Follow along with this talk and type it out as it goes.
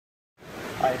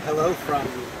Hi, hello from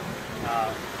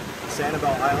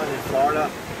Sanibel Island in Florida,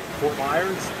 Fort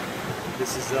Myers.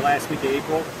 This is the last week of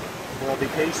April. We're on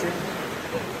vacation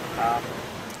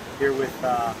here with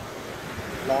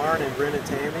Lauren and Bryn and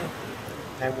Tammy,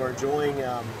 and we're enjoying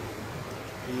the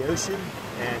ocean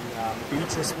and the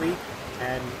beach this week.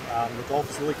 And the Gulf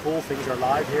is really cool. Things are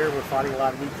alive here. We're finding a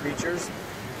lot of new creatures.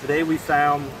 Today we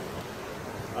found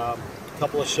a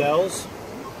couple of shells,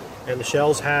 and the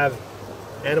shells have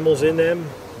animals in them.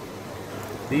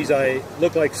 These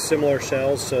look like similar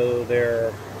shells, so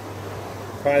they're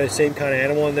probably the same kind of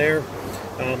animal in there.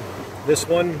 This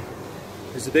one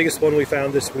is the biggest one we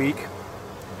found this week.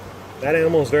 That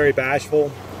animal is very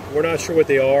bashful. We're not sure what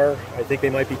they are. I think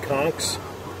they might be conchs.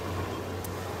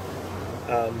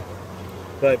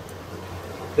 But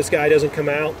this guy doesn't come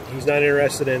out. He's not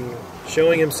interested in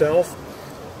showing himself.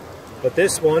 But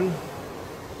this one,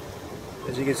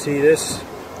 as you can see, this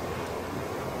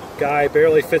guy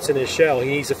barely fits in his shell. He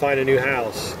needs to find a new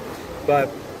house.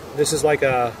 But this is like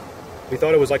we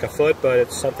thought it was like a foot, but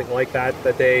it's something like that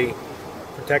they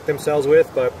protect themselves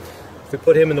with. But if we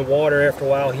put him in the water, after a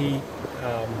while he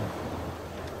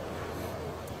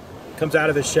comes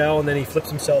out of his shell and then he flips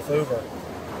himself over.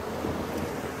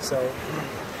 So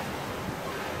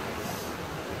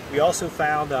we also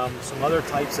found some other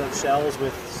types of shells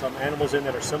with some animals in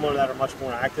that are similar, that are much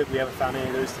more active. We haven't found any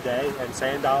of those today, and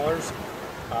sand dollars.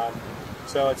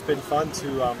 So it's been fun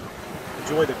to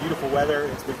enjoy the beautiful weather.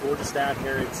 It's been gorgeous down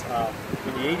here. It's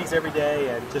in the 80s every day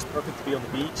and just perfect to be on the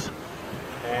beach.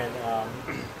 And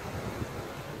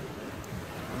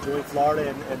enjoying Florida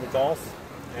and the Gulf,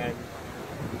 and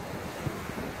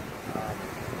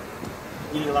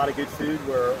eating a lot of good food.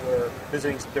 We're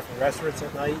visiting some different restaurants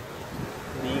at night.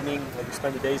 In the evening, we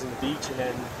spend the days on the beach and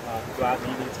then go out in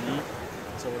the evening to eat.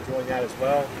 So we're enjoying that as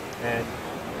well. And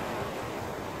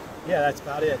yeah, that's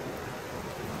about it.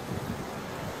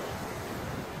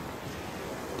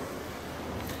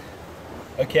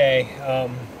 Okay,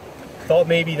 thought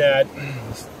maybe that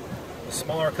the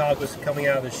smaller cod was coming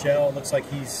out of the shell. It looks like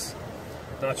he's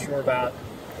not sure about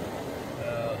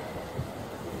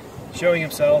showing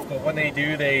himself, but when they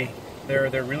do,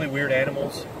 they're really weird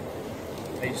animals.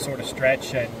 They just sort of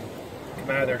stretch and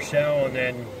come out of their shell, and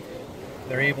then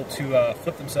they're able to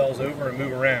flip themselves over and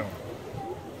move around.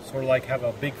 Sort of like have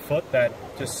a big foot that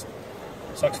just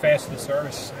sucks fast to the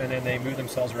surface, and then they move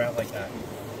themselves around like that.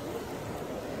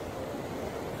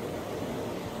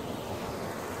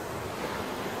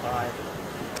 Bye.